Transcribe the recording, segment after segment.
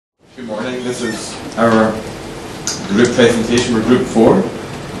Good morning, this is our group presentation. We're group 4. You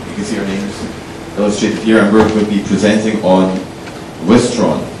can see our names illustrated here, and we're going to be presenting on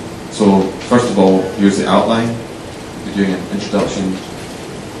Wistron. So first of all, here's the outline. We'll be doing an introduction,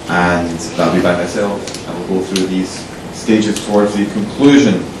 and that'll be by myself, and we'll go through these stages towards the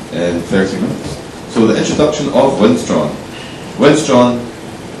conclusion in 30 minutes. So the introduction of Wistron. Wistron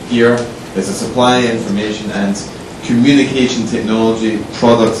here is a supply, information and communication technology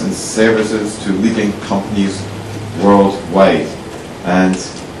products and services to leading companies worldwide. And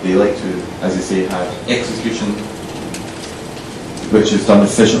they like to, as they say, have execution which is done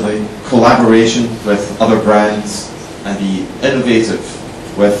efficiently, collaboration with other brands, and be innovative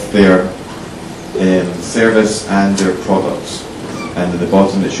with their service and their products. And at the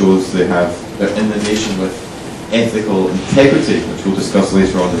bottom it shows they have their innovation with ethical integrity, which we'll discuss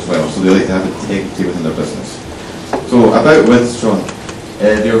later on as well. So they like to have integrity within their business. So about Wistron,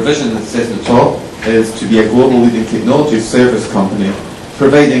 their vision, it says at the top, is to be a global leading technology service company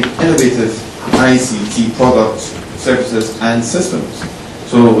providing innovative ICT products, services and systems.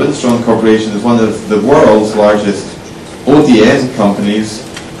 So Wistron Corporation is one of the world's largest ODM companies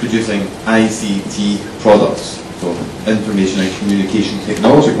producing ICT products, so information and communication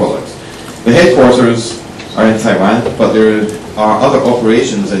technology products. The headquarters are in Taiwan, but there are other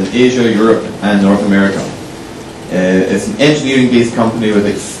operations in Asia, Europe and North America. It's an engineering-based company with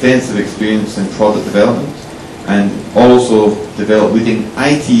extensive experience in product development, and also develop leading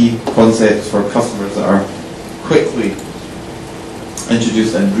IT concepts for customers that are quickly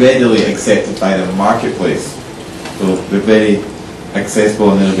introduced and readily accepted by the marketplace. So they're very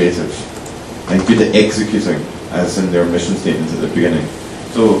accessible and innovative, and good at executing, as in their mission statement at the beginning.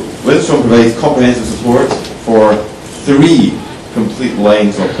 So Wistron provides comprehensive support for 3 complete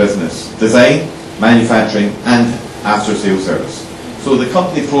lines of business: design, manufacturing and after-sales service. So the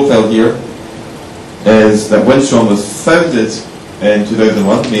company profile here is that Wistron was founded in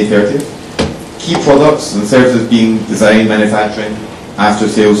 2001, May 30th. Key products and services being design, manufacturing,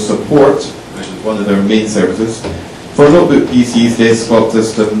 after-sales support, which is one of their main services, for notebook PCs, desktop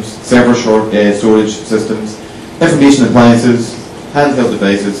systems, server storage systems, information appliances, handheld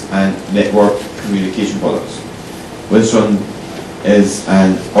devices and network communication products. Wistron is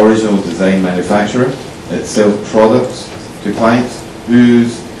an original design manufacturer. It sells products to clients who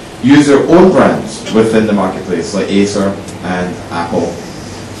use their own brands within the marketplace, like Acer and Apple.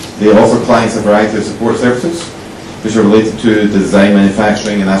 They offer clients a variety of support services which are related to design,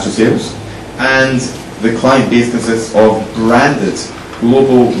 manufacturing and after sales. And the client base consists of branded,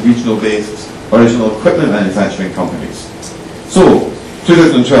 global, regional-based original equipment manufacturing companies. So,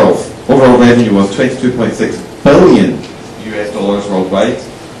 2012, overall revenue was $22.6 billion US worldwide,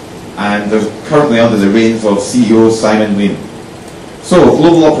 and they're currently under the reins of CEO Simon Lean. So,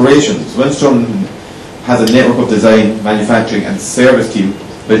 global operations. Wistron has a network of design, manufacturing and service team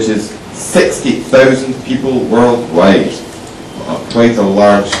which is 60,000 people worldwide. Quite a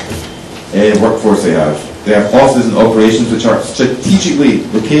large workforce they have. They have offices and operations which are strategically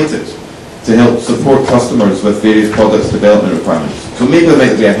located to help support customers with various products development requirements. So maybe there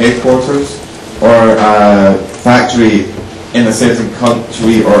might be a headquarters or a factory in a certain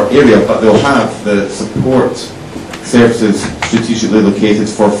country or area, but they'll have the support services strategically located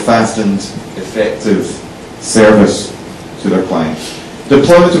for fast and effective service to their clients.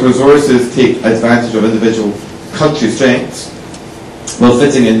 Deployment of resources take advantage of individual country strengths while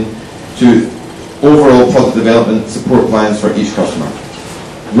fitting into overall product development support plans for each customer.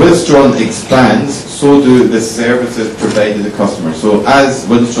 Wistron expands, so do the services provided to customers. So as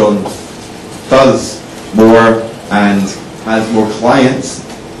Wistron does more and has more clients,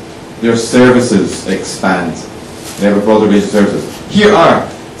 their services expand. They have a broader range of services. Here are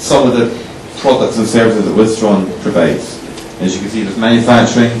some of the products and services that Wistron provides. As you can see, there's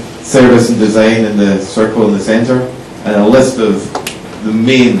manufacturing, service and design in the circle in the center, and a list of the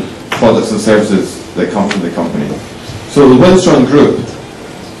main products and services that come from the company. So the Wistron Group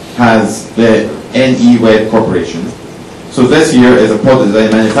has the NE Web Corporation. So this here is a product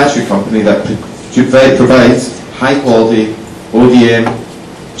design manufacturing company that provides high quality ODM,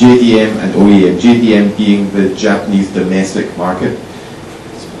 JDM and OEM, JDM being the Japanese domestic market.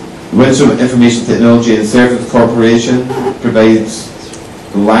 Wistron Information Technology and Services Corporation provides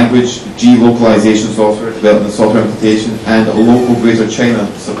language G-localization software, development software implementation and local Greater China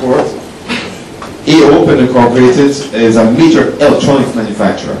support. A-Open Incorporated is a major electronics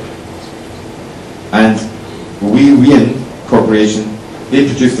manufacturer. And Wien Corporation, they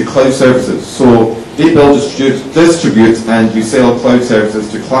produce the cloud services. So they build, distribute and resell cloud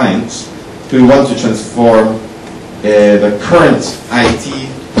services to clients who want to transform the current IT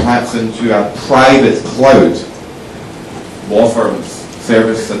perhaps into a private cloud. Law firms,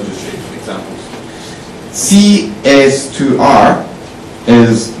 service industry, examples. CS2R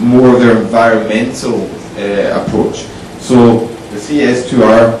is more their environmental approach. So the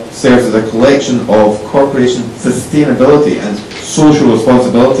CS2R serves as a collection of corporation sustainability and social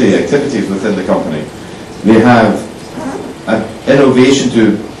responsibility activities within the company. They have an innovation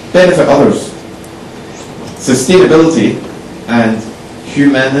to benefit others, sustainability and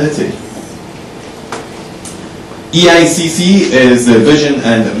humanity. EICC is the vision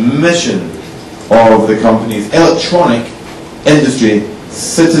and mission of the company's Electronic Industry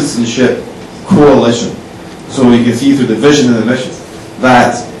Citizenship Coalition. So you can see through the vision and the mission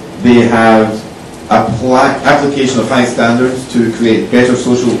that they have application of high standards to create better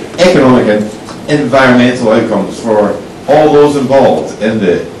social, economic and environmental outcomes for all those involved in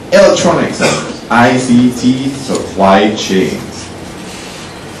the electronics and ICT supply chains.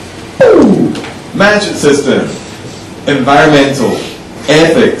 Management system, environmental,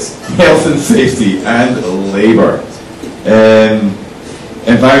 ethics, health and safety, and labour.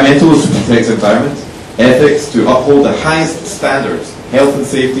 Environmental is to protect the environment, ethics to uphold the highest standards, health and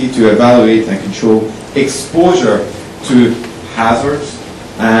safety to evaluate and control exposure to hazards,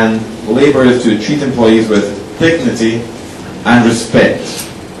 and labour is to treat employees with dignity and respect.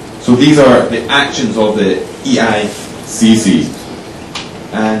 So these are the actions of the EICC.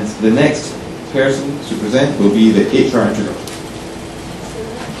 And the next person to present will be the HR introduction.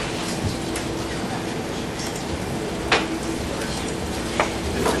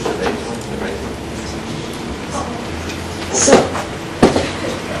 So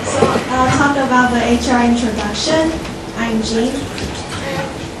I'll talk about the HR introduction. I'm Jean.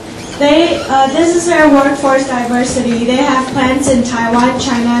 This is their workforce diversity. They have plants in Taiwan,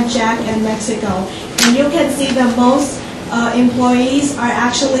 China, Japan, and Mexico. And you can see the most employees are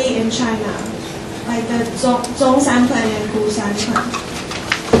actually in China, like the Zhongshan plant and Gushan plant.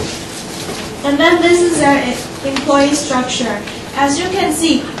 And then this is their employee structure. As you can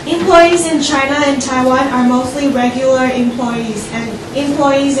see, employees in China and Taiwan are mostly regular employees, and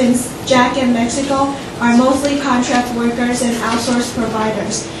employees in Japan and Mexico are mostly contract workers and outsourced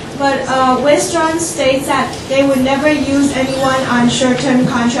providers. But Wistron states that they would never use anyone on short-term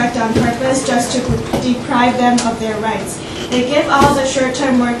contract on purpose just to deprive them of their rights. They give all the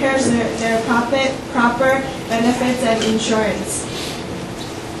short-term workers their proper benefits and insurance.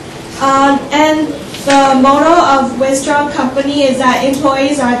 And the motto of Wistron Company is that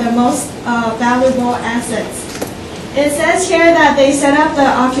employees are the most valuable assets. It says here that they set up the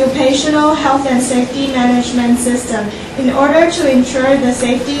occupational health and safety management system in order to ensure the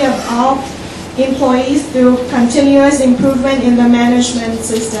safety of all employees through continuous improvement in the management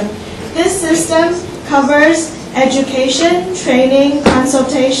system. This system covers education, training,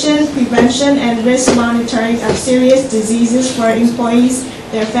 consultation, prevention, and risk monitoring of serious diseases for employees,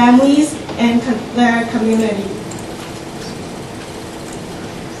 their families, and their community.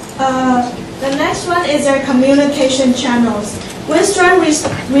 The next one is their communication channels. Wistron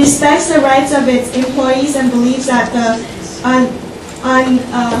respects the rights of its employees and believes that the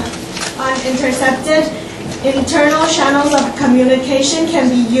unintercepted internal channels of communication can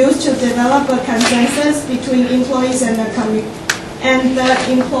be used to develop a consensus between employees and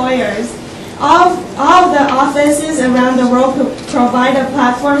the employers. All of the offices around the world provide a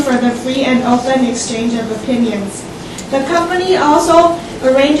platform for the free and open exchange of opinions. The company also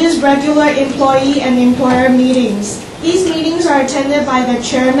arranges regular employee and employer meetings. These meetings are attended by the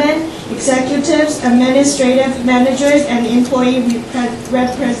chairman, executives, administrative managers, and employee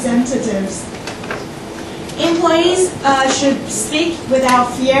representatives. Employees should speak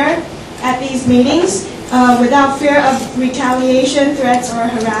without fear at these meetings, without fear of retaliation, threats, or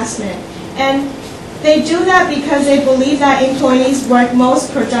harassment. And they do that because they believe that employees work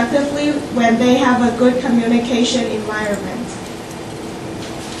most productively when they have a good communication environment.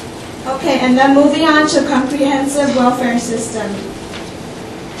 Okay, and then moving on to comprehensive welfare system.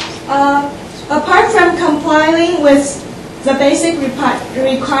 Apart from complying with the basic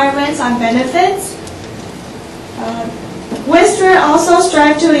requirements on benefits, Wistron also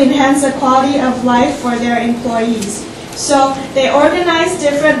strive to enhance the quality of life for their employees. So they organize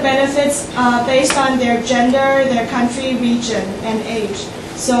different benefits based on their gender, their country, region, and age.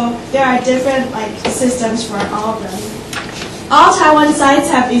 So there are different systems for all of them. All Taiwan sites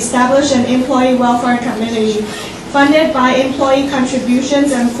have established an employee welfare committee funded by employee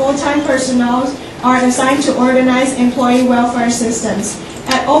contributions, and full-time personnel are assigned to organize employee welfare systems.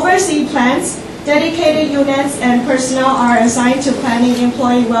 At overseas plants, dedicated units and personnel are assigned to planning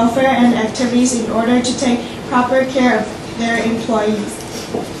employee welfare and activities in order to take proper care of their employees.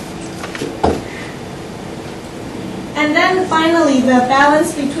 And then finally, the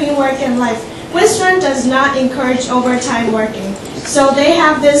balance between work and life. Wistron does not encourage overtime working. So they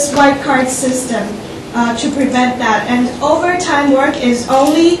have this white card system to prevent that. And overtime work is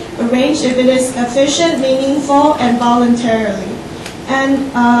only arranged if it is efficient, meaningful, and voluntarily.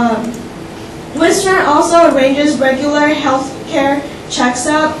 And Wistron also arranges regular healthcare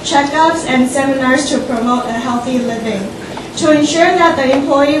checkups and seminars to promote a healthy living. To ensure that the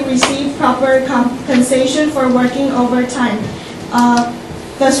employee receive proper compensation for working overtime,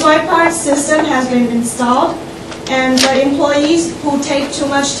 the swipe card system has been installed, and the employees who take too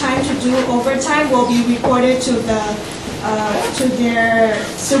much time to do overtime will be reported to their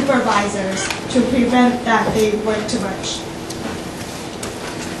supervisors to prevent that they work too much.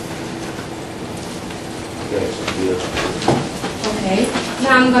 Okay,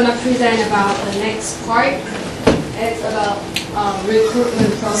 now I'm going to present about the next part. It's about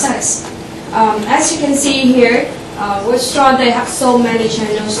recruitment process. As you can see here, Wistron, they have so many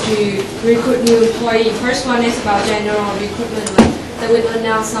channels to recruit new employees. First one is about general recruitment. Like they will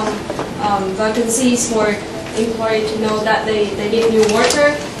announce some vacancies for employees to know that they need new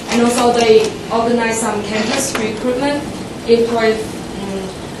worker, and also they organize some campus recruitment, employee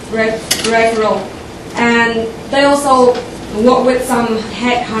referral, and they also work with some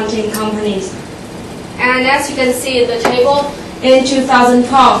headhunting companies. And as you can see in the table, in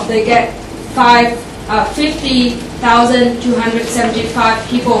 2012, they get 50,275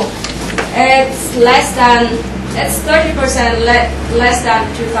 people. It's 30% less than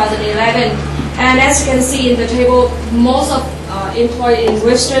 2011. And as you can see in the table, most of employees in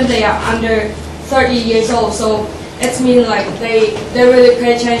Wistron, they are under 30 years old. So it means like they really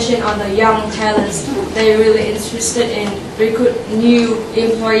pay attention on the young talents. They're really interested in recruit new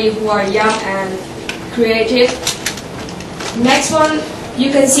employees who are young and creative. Next one,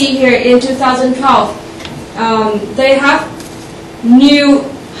 you can see here in 2012, they have new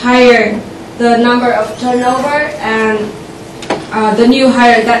hire, the number of turnover and the new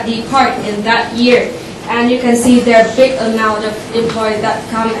hire that depart in that year. And you can see there are big amount of employees that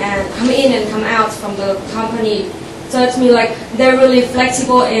come in and come out from the company. So it means like they're really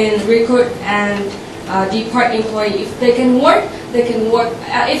flexible in recruit and depart employee. If they can work, they can work.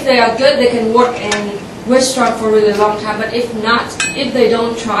 If they are good, they can work in Wistron for a really long time. But if not, if they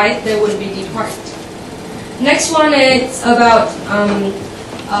don't try, they will be departed. Next one is about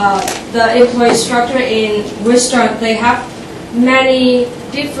the employee structure in Wistron. They have many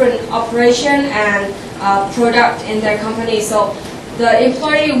different operation and product in their company. So the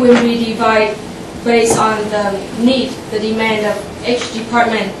employee will be divided based on the need, the demand of each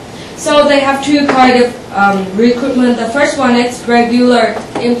department. So they have two kinds of recruitment. The first one is regular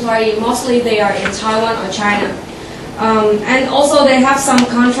employee. Mostly they are in Taiwan or China. And also they have some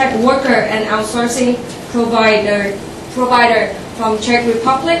contract worker and outsourcing provider from Czech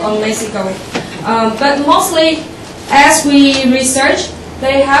Republic or Mexico. But mostly, as we research,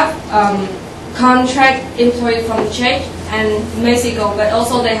 they have contract employee from Czech and Mexico, but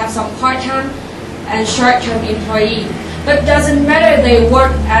also they have some part-time and short-term employee. But it doesn't matter they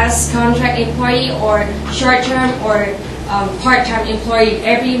work as contract employee or short-term or part-time employee.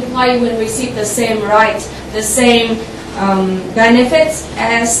 Every employee will receive the same rights, the same benefits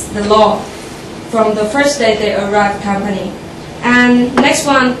as the law from the first day they arrive company. And next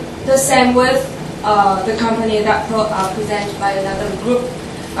one, the same with the company that presented by another group.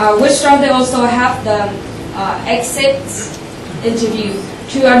 Wistron, they also have the exit interview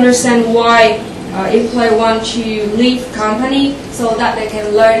to understand why employee want to leave company so that they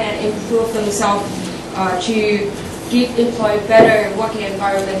can learn and improve themselves to give employee better working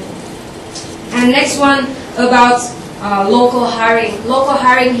environment. And next one about local hiring. Local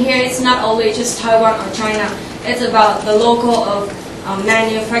hiring here is not only just Taiwan or China. It's about the local of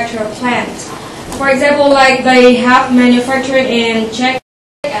manufacturer plants. For example, like they have manufacturing in Czech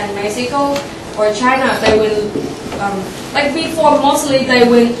and Mexico or China. They will like before, mostly they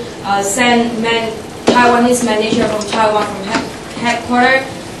will send Taiwanese manager from Taiwan from headquarters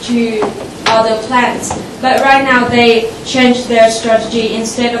to other plants. But right now they changed their strategy.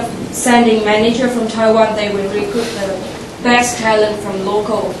 Instead of sending manager from Taiwan, they will recruit the best talent from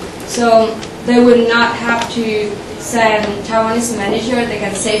local. So they will not have to send Taiwanese manager. They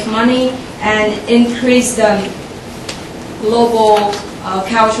can save money and increase the global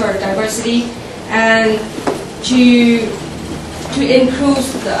cultural diversity, and to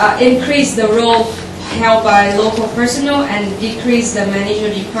increase the role held by local personnel and decrease the manager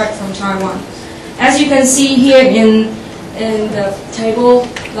depart from Taiwan. As you can see here in the table,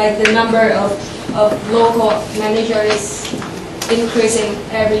 like the number of local manager is increasing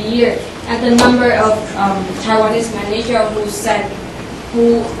every year, and the number of Taiwanese managers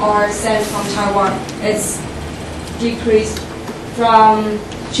who are sent from Taiwan is decreased from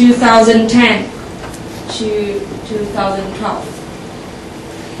 2010 to 2012.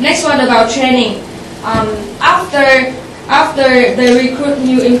 Next one about training. After they recruit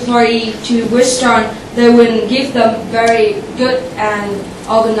new employee to Wistron, they will give them very good and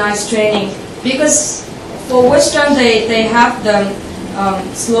organized training. Because for Wistron, they have the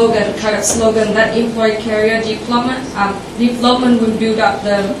product slogan that employee career development will build up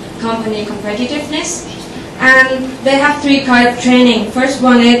the company competitiveness. And they have 3 kinds of training. First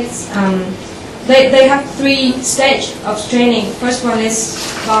one is they have 3 stages of training. First one is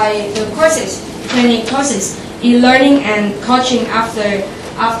by the courses, training courses, e-learning and coaching after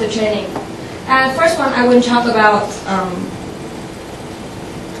training. And first one I will talk about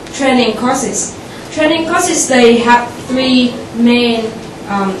training courses. Training courses, they have 3 main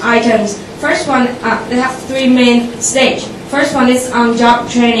items. First one, they have 3 main stages. First one is on-job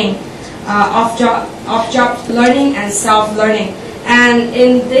training, off-job learning, and self-learning. And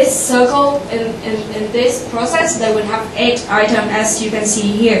in this circle, in this process, they will have 8 items as you can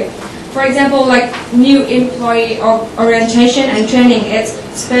see here. For example, like new employee orientation and training, it's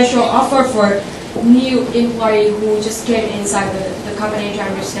special offer for new employee who just came inside the company to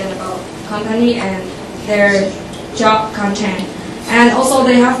understand about company and their job content. And also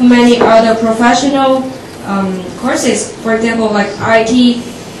they have many other professional courses. For example, like IT,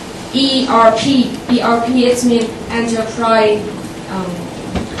 ERP. ERP, it means enterprise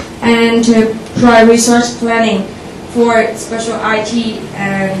resource planning for special IT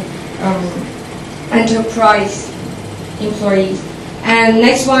and enterprise employees. And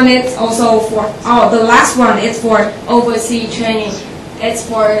next one is also for, the last one is for overseas training. It's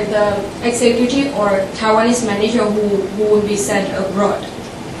for the executive or Taiwanese manager who will be sent abroad.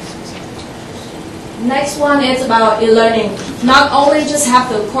 Next one is about e-learning. Not only just have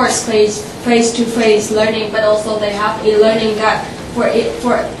the course face-to-face learning, but also they have e-learning that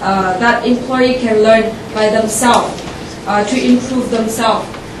that employee can learn by themselves to improve themselves.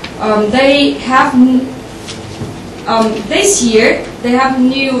 They have this year they have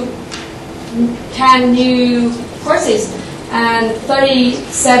 10 new courses and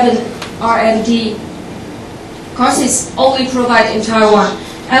 37 R&D courses only provided in Taiwan.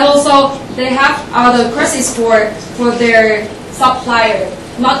 And also they have other courses for their supplier,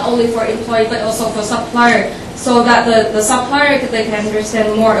 not only for employee but also for supplier, so that the supplier they can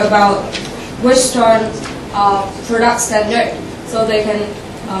understand more about Wistron product standard, so they can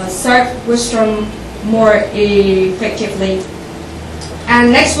serve Wistron more effectively.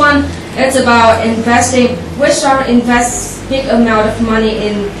 And next one, it's about investing. Wistron invests big amount of money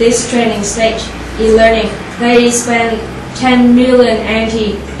in this training stage, e-learning. They spend 10 million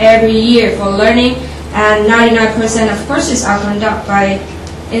NT every year for learning, and 99% of courses are conducted by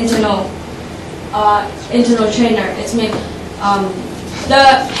internal trainer. It means the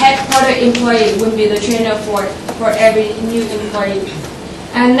headquarter employee will be the trainer for every new employee.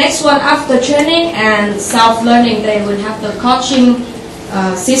 And next one, after training and self-learning, they will have the coaching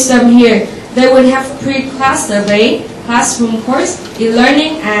system here. They will have pre-class survey, classroom course,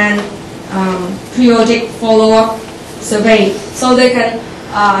 e-learning, and periodic follow-up survey, so they can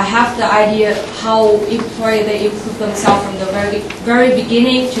have the idea how they improve themselves from the very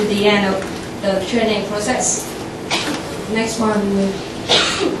beginning to the end of the training process. Next one.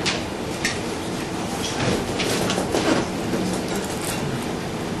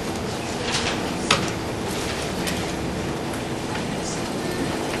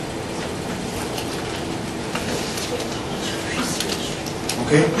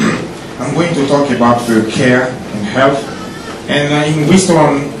 Okay, I'm going to talk about the care and health. And in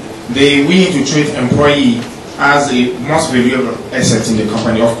Wistron, we need to treat employee as a most valuable asset in the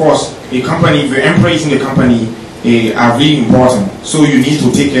company. Of course, the employees in the company are really important, so you need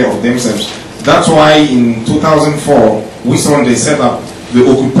to take care of themselves. That's why in 2004, Wistron they set up the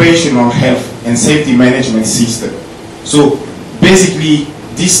occupational health and safety management system. So basically,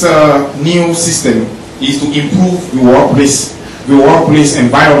 this new system is to improve the workplace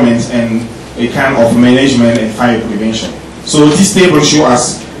environment and a kind of management and fire prevention. So this table shows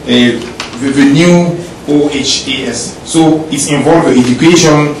us the new OHAS. So it's involved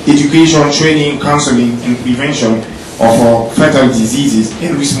education, training, counseling, and prevention of fatal diseases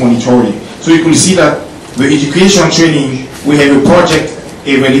and risk monitoring. So you can see that the education training, we have a project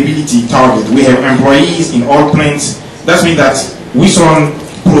availability target. We have employees in all plants. That means that Wistron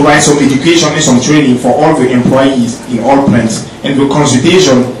provides some education and some training for all the employees in all plants. And the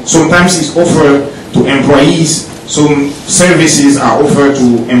consultation sometimes is offered to employees some services are offered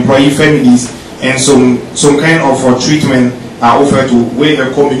to employee families, and some kind of treatment are offered to whether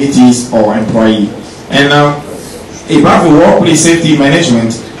communities or employee. And about the workplace safety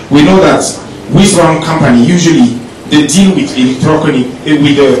management, we know that Wistron company usually they deal with electronic,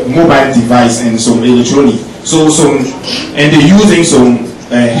 with a mobile device and some electronic. And they're using some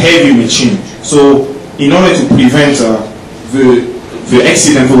heavy machine. So in order to prevent the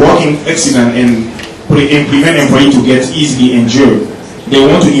accident, the working accident, and prevent employee to get easily injured, they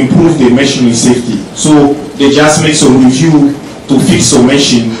want to improve the machinery safety. So they just make some review to fix some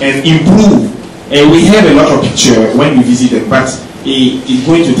machine and improve. And we have a lot of picture when we visit them, but it's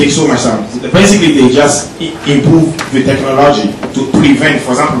going to take so much time. Basically, they just improve the technology to prevent,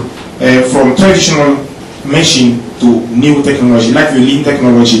 for example, from traditional machine to new technology, like the lean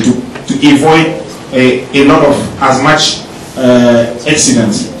technology, to avoid a lot of as much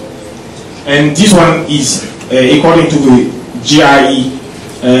accidents. And this one is according to the GRE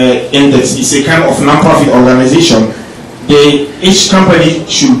index. It's a kind of non-profit organization. Each company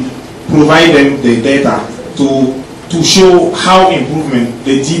should provide them the data to show how improvement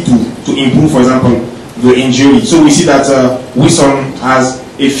they did to improve, for example, the injury. So we see that Wistron has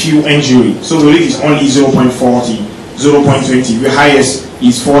a few injuries. So the rate is only 0.40, 0.20. The highest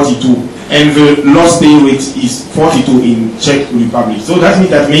is 42. And the lost day rate is 42 in Czech Republic. So that means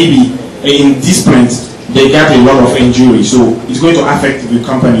that maybe in this plant, they got a lot of injuries. So it's going to affect the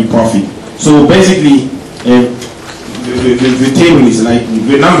company profit. So basically, the table is like,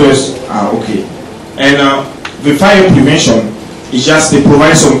 the numbers are okay. And the fire prevention is just they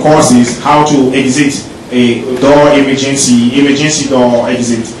provide some courses how to exit a door emergency door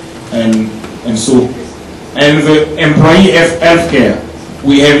exit, and so. And the employee healthcare,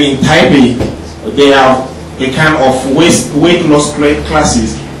 we have in Taipei, they have a kind of weight loss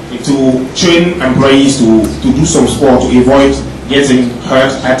classes to train employees to do some sport to avoid getting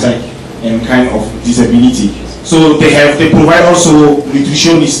heart attack and kind of disability. So they provide also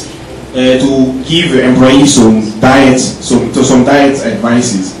nutritionists to give the employees some diet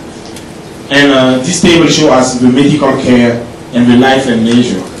advices. And this table shows us the medical care and the life and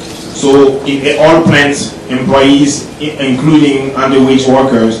leisure. So in all plants, employees, including underwage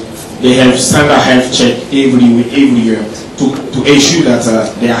workers, they have standard health check every year to ensure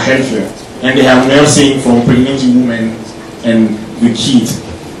that they are healthier. And they have nursing for pregnant women and the kids.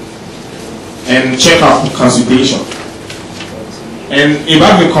 And check-up consultation. And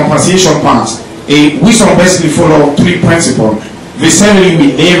about the compensation part, Wistron basically follow three principles. The salary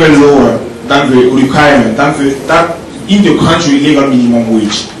will never lower than the requirement, that in the country legal minimum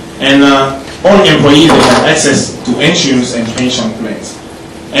wage. And all employees they have access to insurance and pension plans.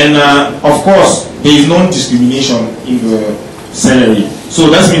 And of course, there is no discrimination in the salary. So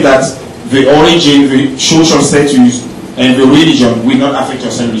that means that the origin, the social status, and the religion will not affect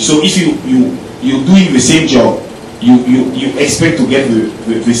your salary. So if you're doing the same job, you expect to get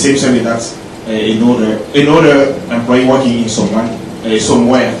the same salary that's another employee working in somewhere.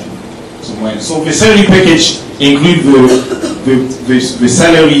 So the salary package includes the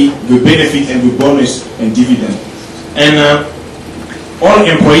salary, the benefit, and the bonus and dividend. And all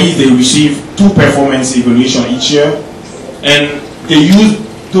employees, they receive 2 performance evaluations each year, and they use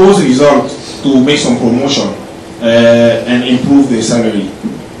those results to make some promotion and improve their salary.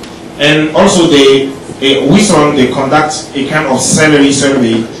 And also Wistron, they conduct a kind of salary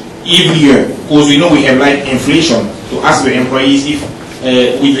survey every year, because we know we have like inflation, to ask the employees if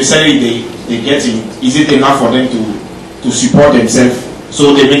with the salary they're getting, is it enough for them to support themselves.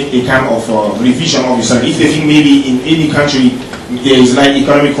 So they make a kind of revision of the salary. If they think maybe in any country there is like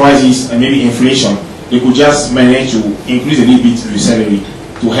economic crisis and maybe inflation, they could just manage to increase a little bit the salary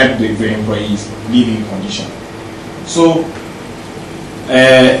to help the employees living condition. So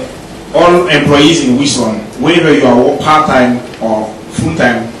all employees in Wistron, whether you are part-time or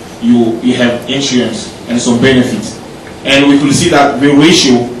full-time, you have insurance and some benefits. And we could see that the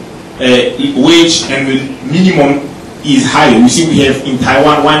ratio, wage and the minimum is high. We see we have in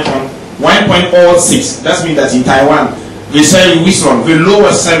Taiwan 1.06. That means that in Taiwan, the salary Wistron, the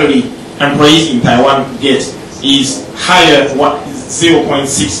lowest salary employees in Taiwan get is higher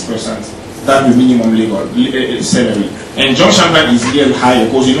 0.6% than the minimum legal salary. And John Champlain is really higher,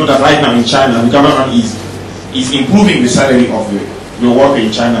 because you know that right now in China, the government is improving the salary of the worker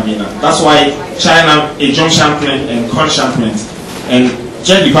in China mainland. That's why China, John Champlain and Con Champlain, and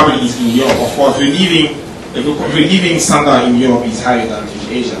Czech Republic is in Europe. Of course, the living standard in Europe is higher than in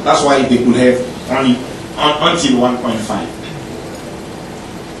Asia. That's why they could have only until 1.5.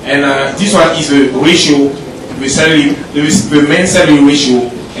 And this one is the ratio, the salary, the main salary ratio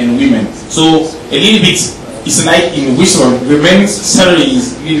in women. So a little bit it's like in Wistron, the men's salary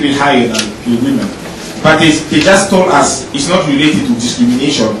is a little bit higher than the women. But they just told us it's not related to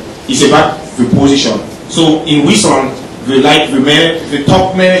discrimination, it's about the position. So in Wistron, the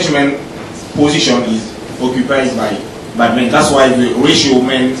top management position is occupied by men. That's why the ratio of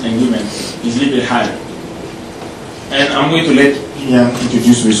men and women is a little bit higher. And I'm going to let Ian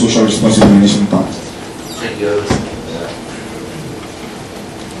introduce the social responsible management part. Thank you.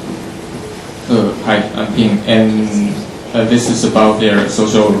 Hi, I'm Ping, and this is about their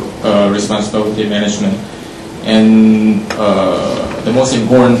social responsibility management. And the most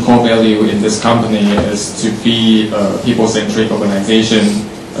important core value in this company is to be a people-centric organization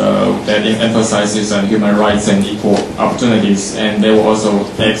that emphasizes on human rights and equal opportunities. And they will also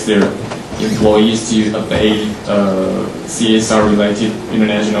ask their employees to obey CSR-related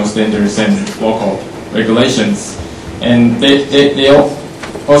international standards and local regulations. And they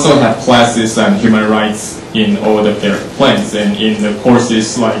also have classes on human rights in all of their plans, and in the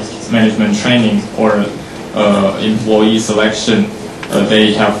courses like management training or employee selection,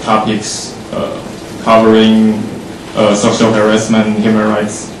 they have topics covering social harassment, human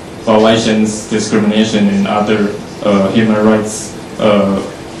rights violations, discrimination, and other human rights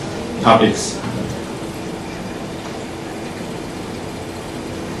topics.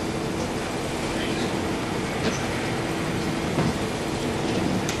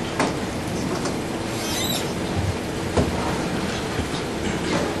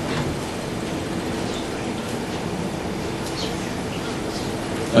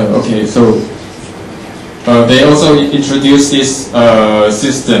 Okay, so they also introduced this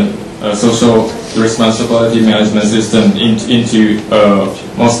system, social responsibility management system, into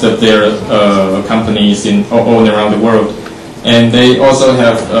most of their companies all around the world. And they also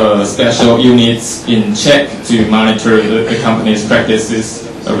have special units in Czech to monitor the company's practices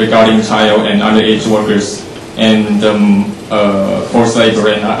regarding child and underage workers and forced labor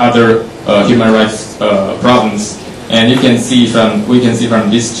and other human rights problems. And we can see from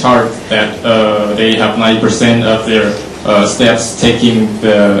this chart that they have 90% of their staffs taking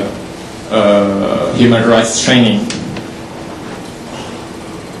the human rights training.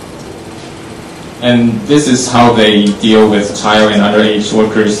 And this is how they deal with child and underage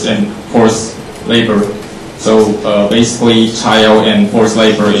workers and forced labor. So basically, child and forced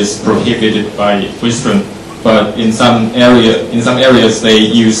labor is prohibited by Wistron. But in some areas they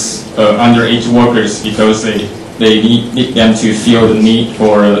use underage workers because they need them to feel the need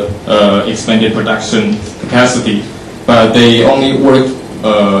for expanded production capacity, but they only work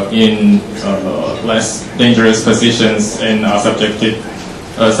in less dangerous positions and are subject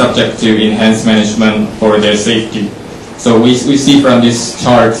to enhanced management for their safety. So we see from this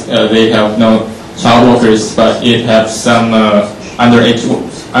chart they have no child workers, but it has some underage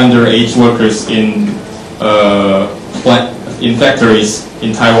workers in factories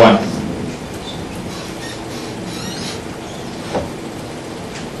in Taiwan.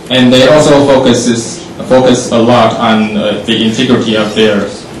 And they also focus a lot on the integrity of their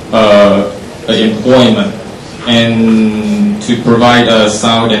employment and to provide a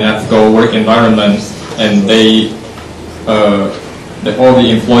sound and ethical work environment. And all the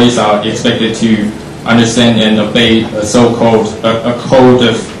employees are expected to understand and obey a so-called a code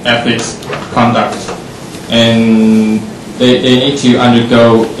of ethics conduct. And they need to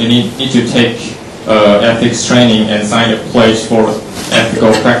need to take ethics training and sign a pledge for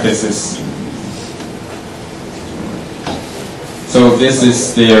ethical practices. So this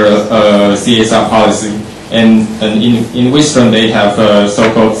is their CSR policy, and in Wistron they have a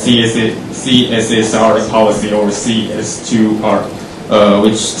so-called CSSR policy, or CS2R,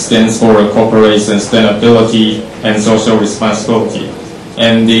 which stands for corporate sustainability and social responsibility.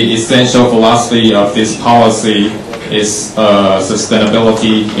 And the essential philosophy of this policy is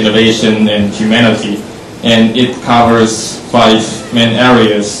sustainability, innovation, and humanity. And it covers 5 main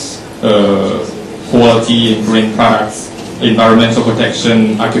areas: quality and green products, environmental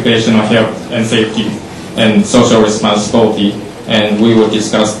protection, occupational health and safety, and social responsibility. And we will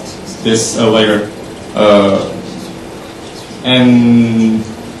discuss this later. And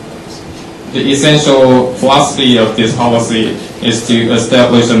the essential philosophy of this policy is to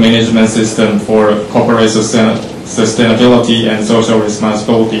establish a management system for corporate sustainability and social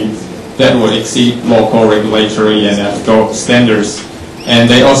responsibility that will exceed local regulatory and ethical standards. And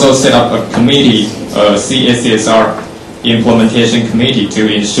they also set up a committee, CSSR implementation committee,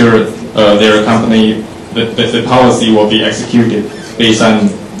 to ensure their company, that the policy will be executed based on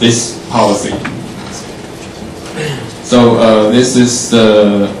this policy. So this is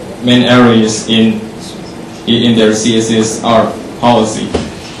the main areas in their CSSR policy.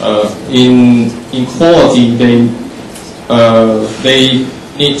 in quality, they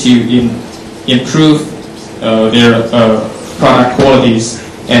need to improve their product qualities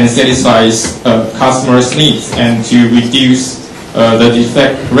and satisfies customers' needs, and to reduce the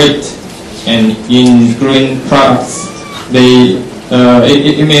defect rate. And in green products,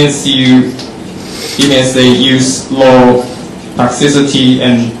 it means they use low toxicity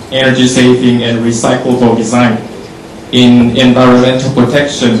and energy saving and recyclable design. In environmental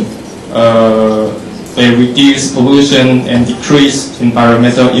protection, they reduce pollution and decrease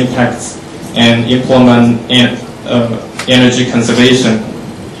environmental impacts and implement energy conservation.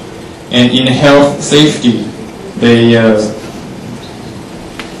 And in health safety, they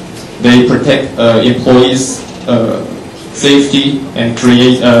protect employees' safety and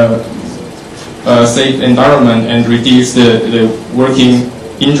create a safe environment and reduce the working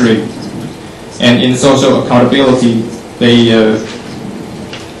injury. And in social accountability, they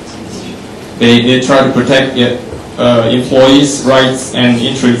try to protect employees' rights and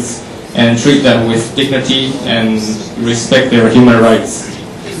interests and treat them with dignity and respect their human rights.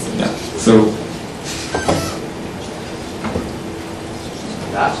 Yeah. So.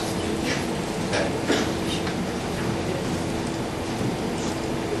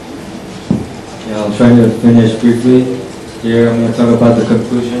 Yeah, I'll try to finish briefly. Here I'm going to talk about the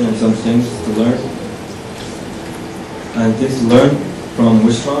conclusion and some things to learn. And things to learn from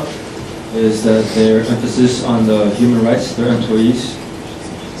Wistron is that their emphasis on the human rights of their employees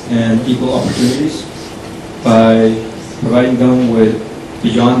and equal opportunities by providing them with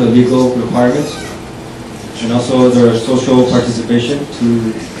beyond the legal requirements, and also their social participation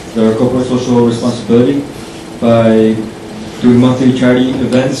to their corporate social responsibility by doing monthly charity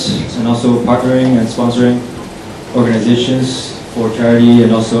events and also partnering and sponsoring organizations for charity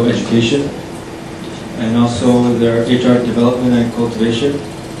and also education, and also their HR development and cultivation.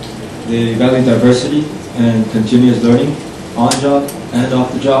 They value diversity and continuous learning on job and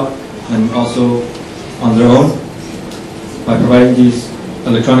off the job, and also on their own by providing these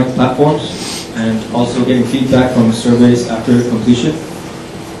electronic platforms and also getting feedback from surveys after completion.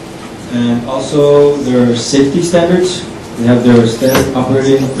 And also their safety standards. They have their standard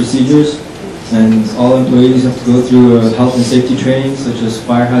operating procedures, and all employees have to go through health and safety training such as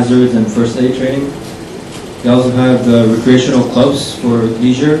fire hazards and first aid training. They also have the recreational clubs for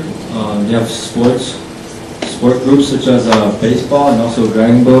leisure. They have sport groups such as baseball and also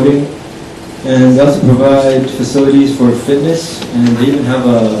dragon boating. And they also provide facilities for fitness, and they even have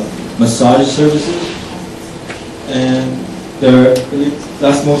massage services. And their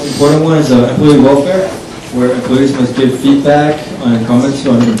last most important one is employee welfare, where employees must give feedback and comments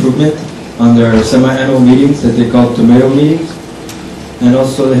on improvement on their semi-annual meetings that they call tomato meetings. And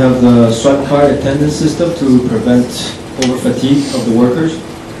also they have the stripe card attendance system to prevent over-fatigue of the workers.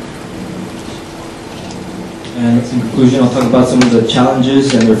 And in conclusion, I'll talk about some of the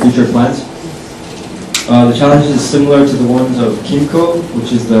challenges and their future plans. The challenges is similar to the ones of Kimco,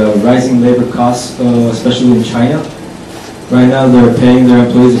 which is the rising labor costs, especially in China. Right now they're paying their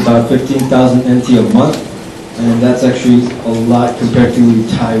employees about 15,000 NT a month, and that's actually a lot compared to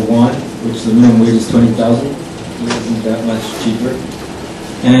Taiwan, which the minimum wage is 20,000. It isn't that much cheaper.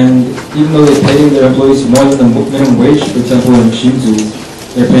 And even though they pay their employees more than the minimum wage, for example in Hsinchu,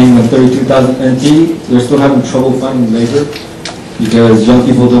 they're paying them 32,000 NT, they're still having trouble finding labor because young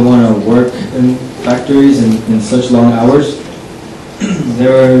people don't want to work in factories in such long hours.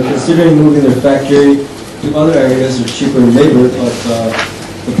 They're considering moving their factory to other areas with cheaper labor, but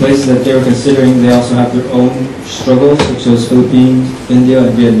the places that they're considering, they also have their own struggles, such as Philippines, India,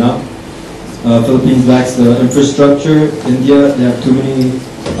 and Vietnam. Philippines lacks the infrastructure. India, they have too many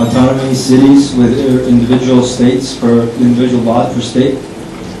autonomy cities with individual states for individual laws per state.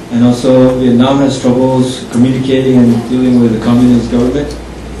 And also Vietnam has troubles communicating and dealing with the communist government.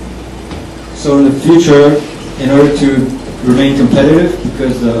 So in the future, in order to remain competitive,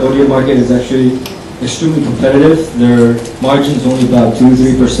 because the ODM market is actually extremely competitive, their margin is only about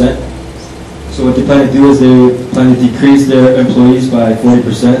 2-3%. So what they plan to do is they plan to decrease their employees by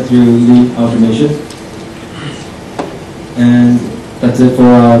 40% through lean automation. And that's it for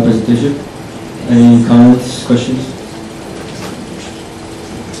our presentation. Any comments, questions?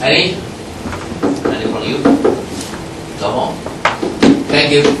 Any from you? Go home.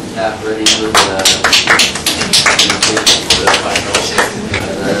 Thank you. Really good presentation for the final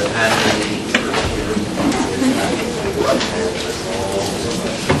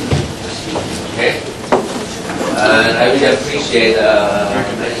okay. And I really appreciate the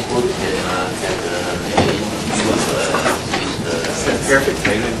input and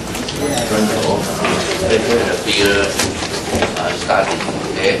the bigger study.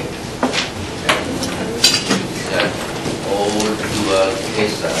 Okay. All your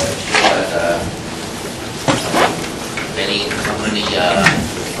case show that many companies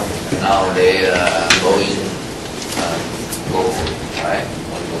now they are going global, right?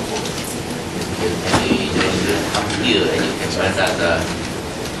 Here and you can find that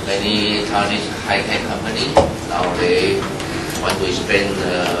many Chinese high-tech companies now they want to expand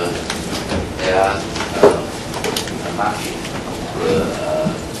their market to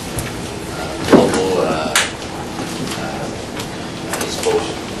global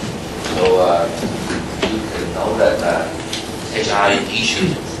exposure. So you can know that HR issue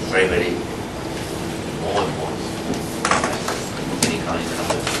is very more important. Many companies.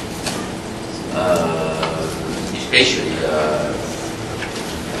 Especially in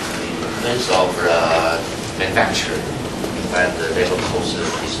terms of manufacturing, and the labor cost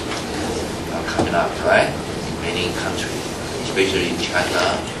is coming up, right? In many countries, especially in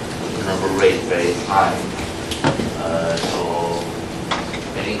China, the turnover rate is very high. So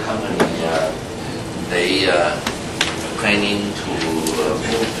many companies they planning to move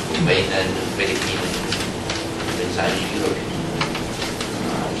to mainland Philippines, inside Europe,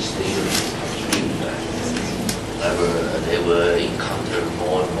 Eastern Europe. They will encounter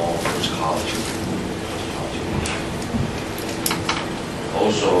more and more cross-culture.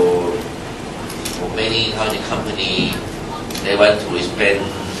 Also, for many Italian companies, they want to expand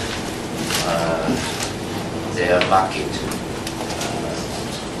their market.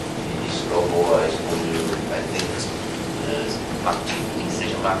 In this global exposure, I think marketing,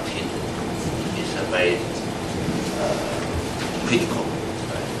 international marketing is a very critical.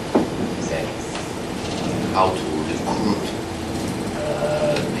 Okay. How to recruit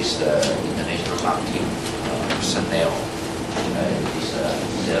this international marketing personnel, this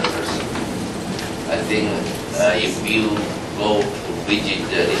salesperson. I think if you go to visit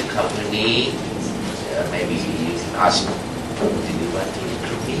this company, maybe you can ask, do you want to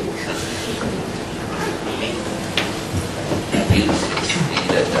recruit me? You see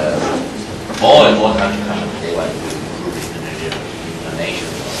that more and more companies they want to recruit international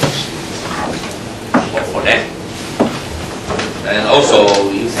for them. And also,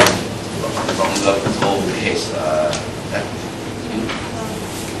 you can, from the whole case,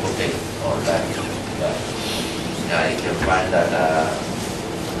 okay, or that, you can find that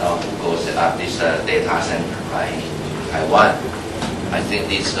now Google set up this data center right, in Taiwan. I think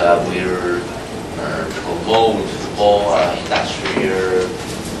this will promote more industrial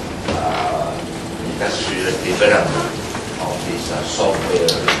development of this software,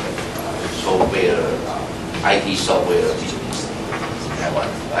 IT software business in Taiwan,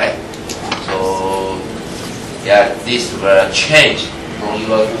 right? So, yeah, this will change from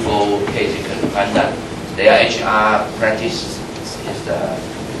your Google case. You can find that their HR practice is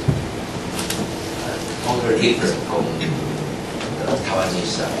totally different from the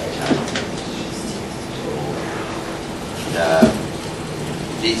Taiwanese HR. So,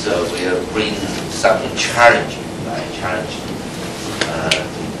 this will bring some challenge, right? Challenge to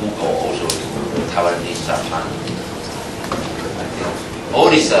Google also to Taiwanese partner. I think all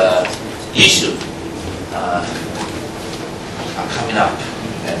these issues are coming up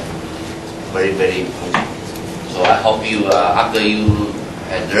and very important. So I hope you, after you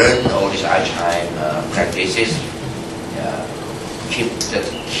have learned all these HR practices,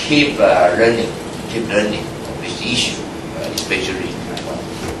 keep learning of this issue, especially in Taiwan.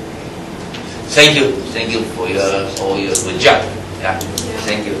 Thank you for all your good job. Yeah.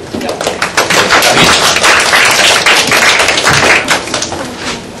 Thank you. Yeah.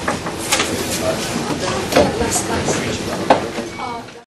 Last class.